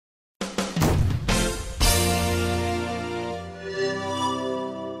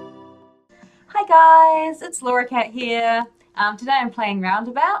Hi guys, it's Laura Cat here. Today I'm playing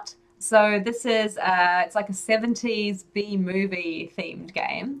Roundabout. So this is it's like a 70s B movie themed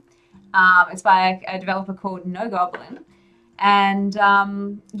game. It's by a developer called No Goblin, and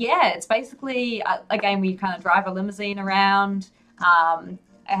yeah, it's basically a game where you kind of drive a limousine around. It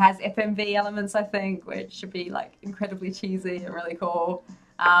has FMV elements, I think, which should be like incredibly cheesy and really cool.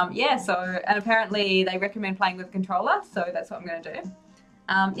 Yeah, so and apparently they recommend playing with a controller, so that's what I'm going to do.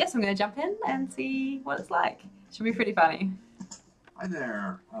 Yes, I'm going to jump in and see what it's like. Should be pretty funny. Hi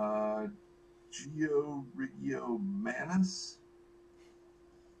there, Giorgio Manis?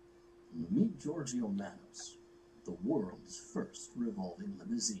 Meet Giorgio Manos, the world's first revolving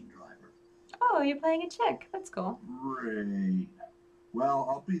limousine driver. Oh, you're playing a chick. That's cool. Great. Well,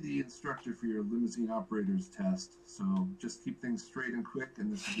 I'll be the instructor for your limousine operator's test, so just keep things straight and quick,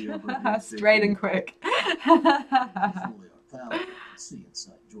 and this will be over. Straight and quick. If only our pal could see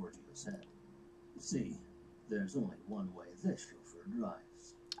inside Giorgio's head. See, there's only one way this chauffeur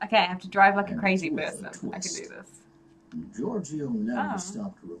drives. Okay, I have to drive like a And crazy with a person. I can do this. Giorgio never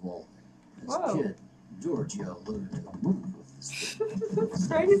stopped revolving. As a kid, Giorgio learned to move with the speed. That's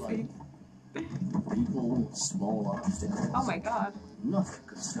crazy. People, small obstacles. Oh my god. Nothing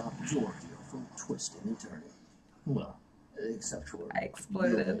could stop Giorgio from twisting and turning. Well, except for I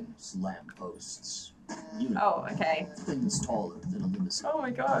exploded. buildings, lampposts, Oh, okay. things taller than a limousine. Oh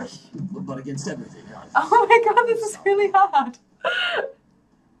my gosh. But against everything else. Oh my god, this is really hard.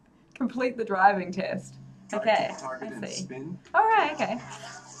 Complete the driving test. Okay, Target I and see. spin. Alright, okay.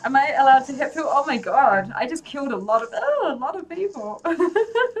 Am I allowed to hit people? Oh my god, I just killed a lot of people.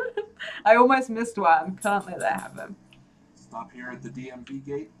 I almost missed one. Can't let that happen. Stop here at the DMV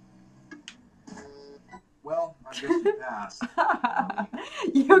gate. Well, I guess you passed.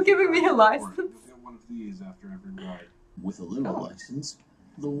 You're giving me a license? You'll get one of these after every ride. With a limo license,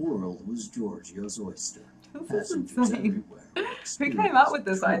 the world was Giorgio's oyster. This is Passengers insane. everywhere Who came up with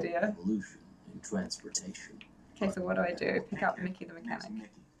this experienced idea? Revolution in transportation. Okay, so what do I do? Pick up Mickey the Next,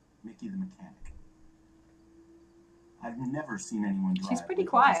 mechanic. Mickey the mechanic. I've never seen anyone drive. She's pretty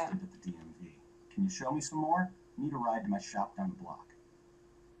like you just quiet. did at the DMV. Can you show me some more? Need a ride to my shop down the block.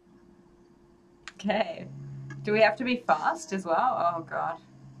 Okay. Do we have to be fast as well? Oh god.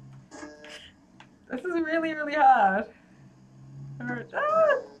 This is really, really hard.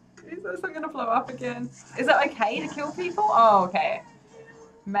 Ah! Jesus, I'm gonna blow up again. Is it okay to kill people? Oh, okay.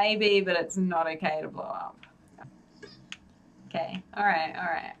 Maybe, but it's not okay to blow up. Okay. Alright,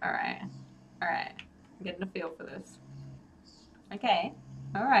 alright, alright. Alright. I'm getting a feel for this. Okay.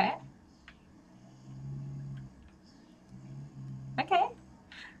 Alright. Okay.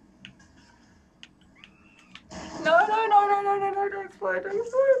 No, no, no, no, no, no, no, don't explode, don't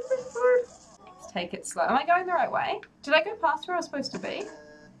explode, don't explode. Let's take it slow. Am I going the right way? Did I go past where I was supposed to be?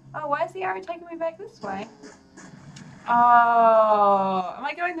 Oh, why is the arrow taking me back this way? Oh, am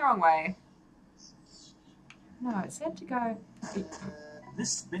I going the wrong way? No, it said to go.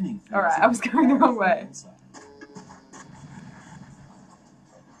 This spinning thing. Alright, I was going the wrong way.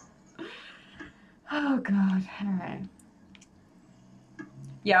 Oh god, alright.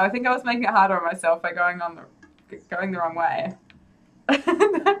 Yeah, I think I was making it harder on myself by going the wrong way.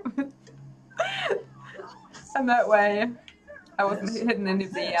 And that way I wasn't hitting any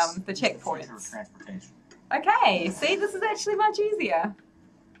of the checkpoints. Okay, see, this is actually much easier.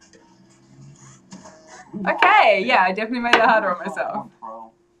 Okay, yeah, I definitely made it harder on myself.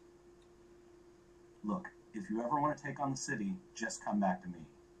 Look, if you ever want to take on the city, just come back to me.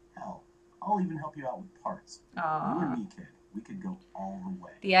 Hell, I'll even help you out with parts. You and me, kid, we could go all the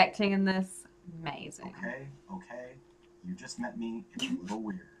way. The acting in this, amazing. Okay, you just met me, it's a little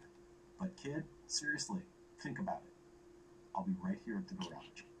weird. But kid, seriously, think about it. I'll be right here at the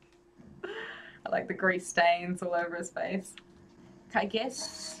garage. I like the grease stains all over his face. I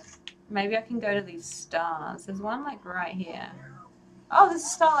guess maybe I can go to these stars. There's one like right here. Oh, there's a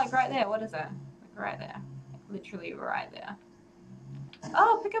star like right there. What is it? Like right there. Like, literally right there.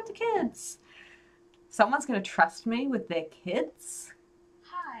 Oh, pick up the kids. Someone's gonna trust me with their kids?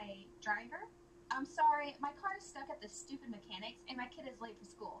 Hi, driver. I'm sorry, my car is stuck at this stupid mechanics and my kid is late for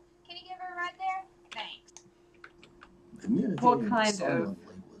school. Can you give her a ride there? Thanks. What kind of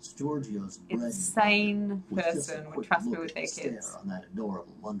Giorgio's insane person would trust me with their stare kids? on that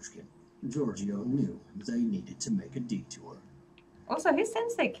adorable munchkin. Giorgio knew they needed to make a detour. Also, who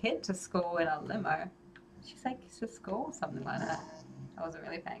sends their kid to school in a limo? Did she say to school or something like that? I wasn't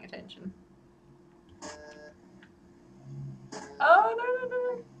really paying attention. Oh, no, no,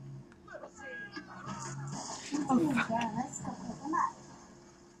 no.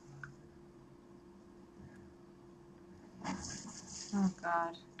 Oh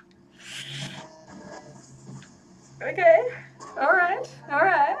god. Okay. Alright.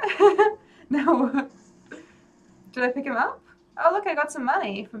 Alright. Now, did I pick him up? Oh, look, I got some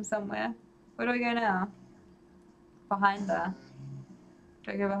money from somewhere. Where do I go now? Behind there.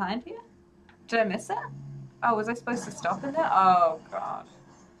 Do I go behind here? Did I miss it? Oh, was I supposed to stop in there? Oh, God.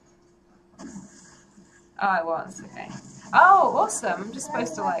 Oh, I was. Okay. Oh, awesome. I'm just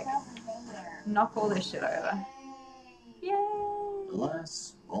supposed to, like, knock all this shit over. Yay!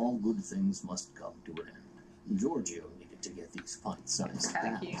 Alas, all good things must come to an end. Giorgio needed to get these pint-sized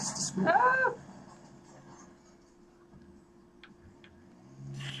Thank you. apples to school. Ah!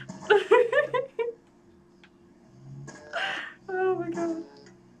 Oh my god.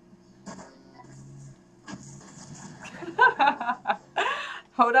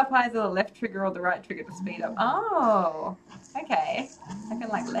 Hold up either the left trigger or the right trigger to speed up. Oh, okay. I can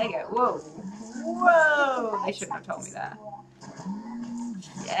like leg it. Whoa. Whoa. They shouldn't have told me that.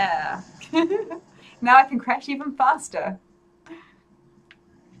 Yeah. Now I can crash even faster.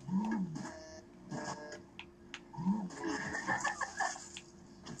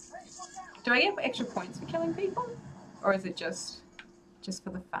 Do I get extra points for killing people? Or is it just for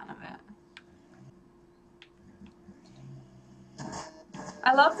the fun of it?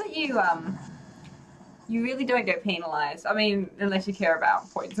 I love that you really don't get penalized. I mean, unless you care about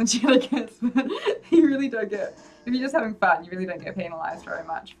points and shit, I guess. But you really don't get. If you're just having fun, you really don't get penalized very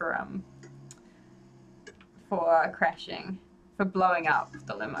much for crashing, for blowing up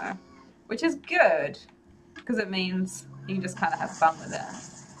the limo, which is good because it means you can just kind of have fun with it.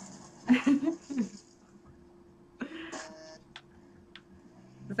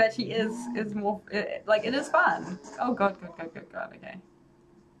 It actually is more like it is fun. Oh god, okay.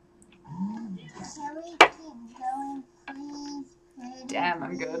 Can we keep going, please? Damn,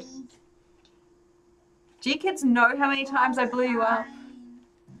 I'm good. Do you kids know how many times I blew you up?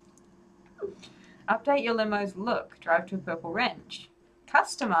 Update your limo's look. Drive to a purple wrench.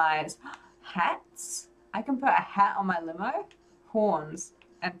 Customize. Hats? I can put a hat on my limo. Horns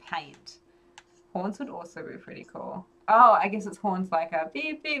and paint. Horns would also be pretty cool. Oh, I guess it's horns like a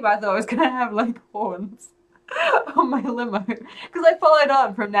beep beep. I thought I was gonna have like horns on my limo because I followed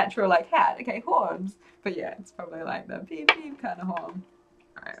on from natural like hat. Okay, horns. But yeah, it's probably like the beep beep kind of horn.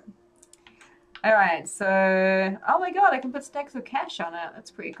 Alright, so oh my god, I can put stacks of cash on it.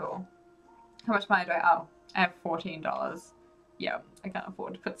 That's pretty cool. How much money do I oh, I have $14. Yeah, I can't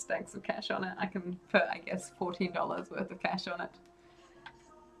afford to put stacks of cash on it. I can put I guess $14 worth of cash on it.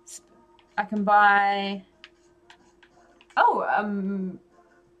 I can buy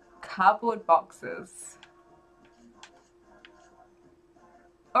cardboard boxes.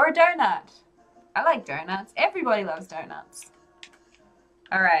 Or a donut. I like donuts. Everybody loves donuts.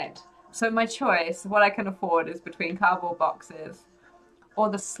 Alright, so my choice, what I can afford is between cardboard boxes or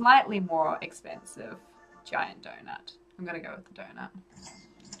the slightly more expensive giant donut. I'm gonna go with the donut.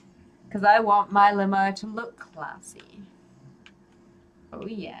 Because I want my limo to look classy. Oh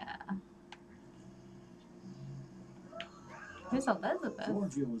yeah. Here's Elizabeth.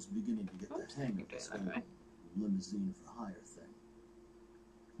 Giorgio was beginning to get the hang of this whole limousine for hire thing.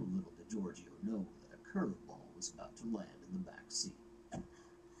 Little did Giorgio know that a curveball was about to land in the back seat. Thank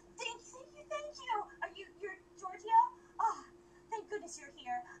you. You're Giorgio? Oh, thank goodness you're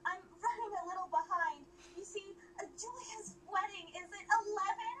here. I'm running a little behind. You see, Julia's wedding is at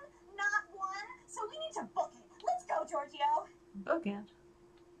 11, not 1, so we need to book it. Let's go, Giorgio. Book it.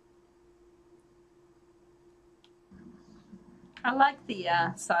 I like the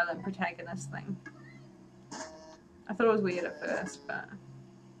silent protagonist thing. I thought it was weird at first, but...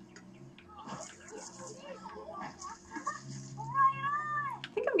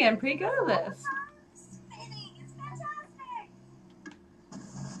 I think I'm getting pretty good at this. Spinning, it's fantastic.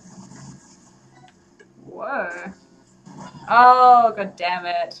 Whoa. Oh, god damn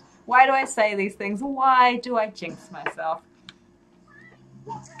it. Why do I say these things? Why do I jinx myself?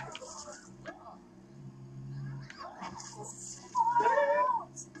 Oh,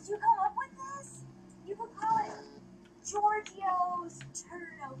 did you come up with this? You could call it Giorgio's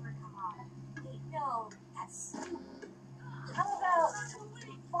turnover car. Wait, no, that's stupid. How about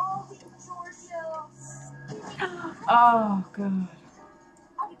Baldy Giorgio's? Oh, god.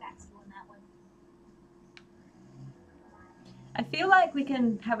 I'll get back to you on that one. I feel like we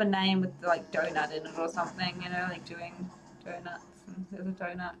can have a name with like donut in it or something, you know, like doing donuts and there's a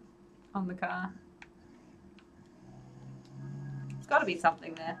donut on the car. There's got to be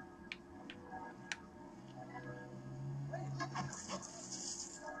something there.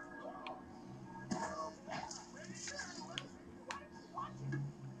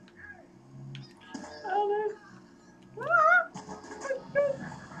 Oh no.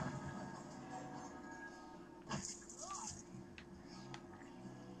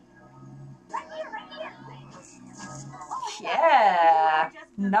 Yeah, You're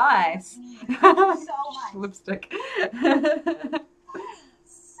just nice. me. Thank you so much. Lipstick. Hey,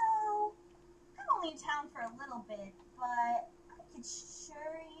 so I'm only in town for a little bit, but I could sure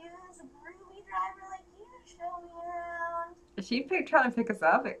use a groovy driver like you to show me around. Is she trying to pick us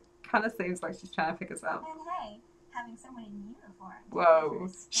up? It kind of seems like she's trying to pick us up. And hey, having someone in uniform. Whoa,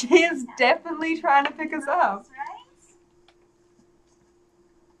 she is definitely trying to pick us up. Right?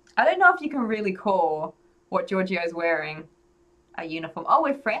 I don't know if you can really call what Giorgio's wearing a uniform. Oh,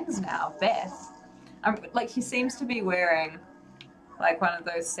 we're friends now, Beth. Like, she seems to be wearing like one of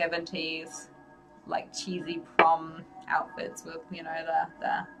those 70s like cheesy prom outfits with, you know,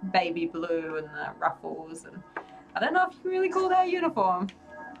 the baby blue and the ruffles, and I don't know if you can really call that a uniform.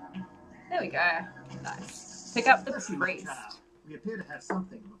 There we go. Nice. Pick up the Listen, my priest. child, we appear to have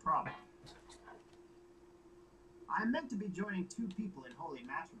something of a problem. I am meant to be joining two people in holy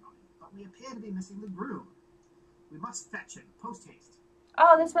matrimony, but we appear to be missing the groom. We must fetch him post haste.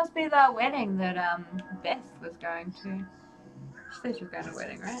 Oh, this must be the wedding that Beth was going to. She said she was going to a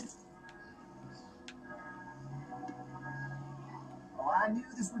wedding, right? Oh, I knew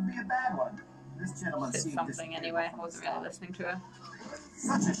this would be a bad one. This gentleman Said seemed something disagreeable anyway. I from the wasn't really start. listening to her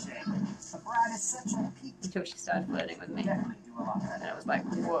Such a shame. The bride is such a peak. until she started flirting with me. Definitely do a lot And better. it was like,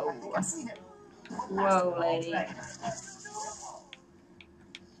 whoa. I see him. Whoa, lady.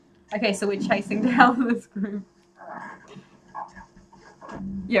 Okay, so we're chasing down this group.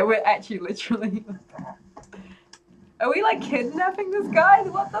 Yeah, we're actually literally... Are we like kidnapping this guy?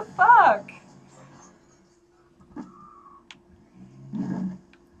 What the fuck?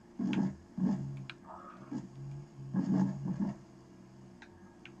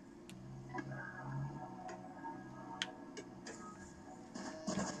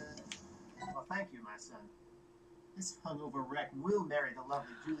 Well, thank you, my son. This hungover wreck will marry the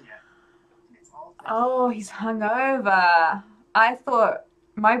lovely Juliet. And it's all thanks Oh, he's hungover. I thought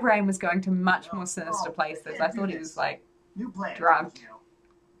my brain was going to much more sinister Oh, places. I thought he was like, New plan, drunk. Giorgio.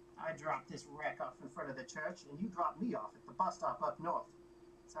 I dropped this wreck off in front of the church, and you dropped me off at the bus stop up north.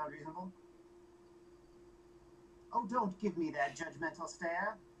 Sound reasonable? Oh, don't give me that judgmental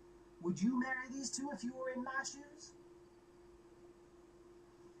stare. Would you marry these two if you were in my shoes?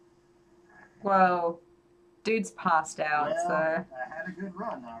 whoa, dude's passed out, Well, so I had a good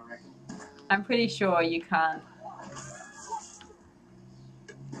run, I reckon. I'm pretty sure you can't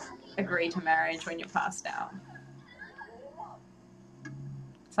agree to marriage when you're passed out.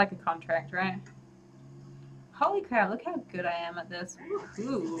 It's like a contract, right? Holy crap, look how good I am at this.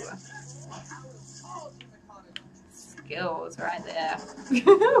 Woohoo. Skills right there.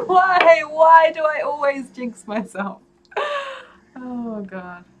 Why do I always jinx myself? Oh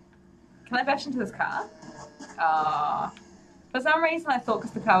god. Can I bash into this car? For some reason I thought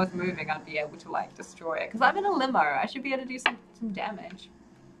because the car was moving I'd be able to like destroy it. Because I'm in a limo, I should be able to do some damage.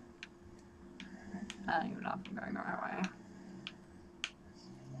 I don't even know if I'm going the right way.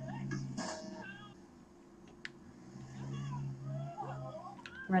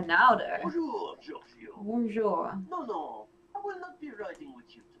 Ronaldo. Bonjour, Giorgio. Bonjour. No, I will not be riding with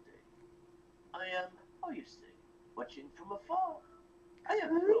you today. I am, how you say, watching from afar. I am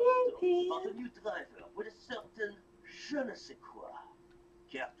close about a new driver with a certain je ne sais quoi.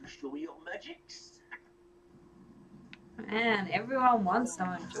 Care to show me your magics? Man, everyone wants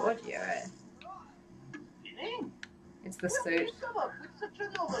some of Giorgio. Meaning? It's the Where did suit. you come up with such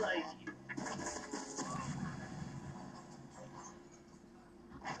a novel idea?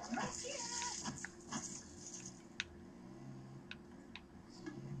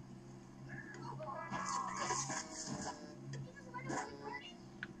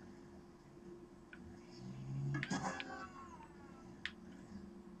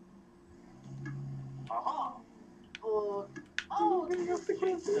 Aha! Oh, Going off the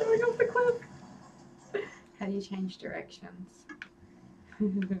cliff, going off the cliff. How do you change directions? I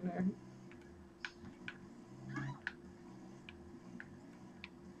don't know.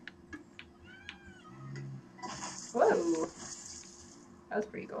 Whoa! That was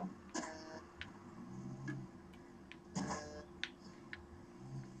pretty cool.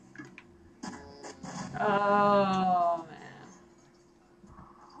 Oh man.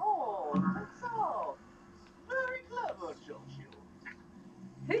 Oh, that's all. Very clever, Giorgio.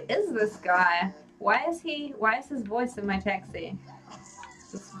 Who is this guy? Why is his voice in my taxi?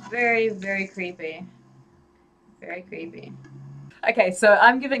 It's very, very creepy. Very creepy. Okay, so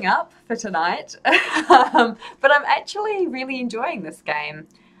I'm giving up for tonight, but I'm actually really enjoying this game.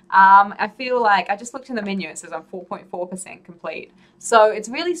 I feel like, I just looked in the menu, it says I'm 4.4% complete. So it's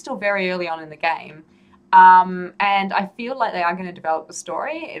really still very early on in the game. And I feel like they are going to develop a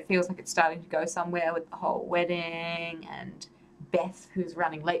story. It feels like it's starting to go somewhere with the whole wedding and Beth, who's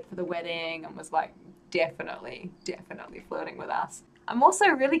running late for the wedding and was like definitely flirting with us. I'm also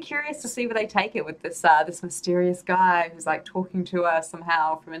really curious to see where they take it with this this mysterious guy who's like talking to us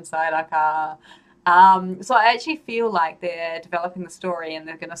somehow from inside our car. So I actually feel like they're developing the story and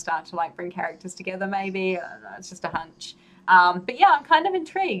they're going to start to like bring characters together maybe. I don't know, it's just a hunch. But yeah, I'm kind of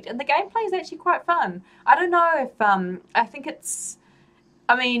intrigued, and the gameplay is actually quite fun. I don't know if I think it's,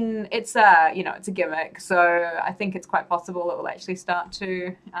 I mean, it's a, you know, it's a gimmick, so I think it's quite possible it will actually start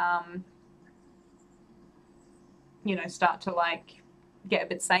to you know, start to like get a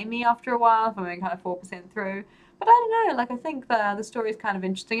bit samey after a while if I'm kind of 4% through. But I don't know, like I think the story is kind of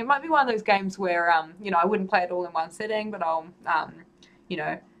interesting. It might be one of those games where you know, I wouldn't play it all in one sitting, but I'll you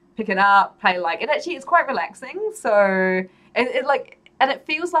know, pick it up, play like it actually is quite relaxing. So it like, and it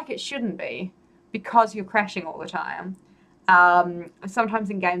feels like it shouldn't be because you're crashing all the time.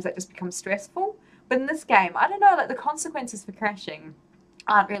 Sometimes in games that just becomes stressful. But in this game, I don't know, like the consequences for crashing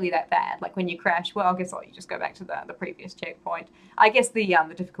aren't really that bad. Like when you crash, well, guess what? You just go back to the previous checkpoint. I guess the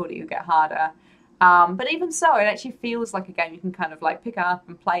difficulty will get harder. But even so, it actually feels like a game you can kind of like pick up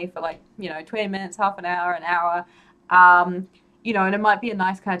and play for like, you know, 20 minutes, half an hour, an hour. You know, and it might be a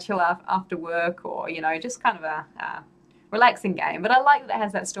nice kind of chill after work, or, you know, just kind of a relaxing game. But I like that it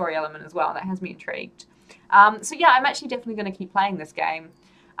has that story element as well. That has me intrigued. So yeah, I'm actually definitely going to keep playing this game.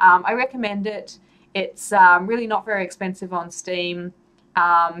 I recommend it. It's really not very expensive on Steam.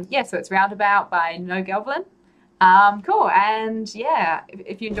 Yeah, so it's Roundabout by No Goblin. Cool, and yeah,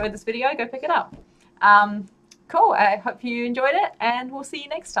 if you enjoyed this video, go pick it up. Cool, I hope you enjoyed it, and we'll see you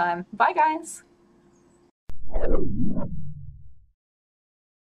next time. Bye, guys.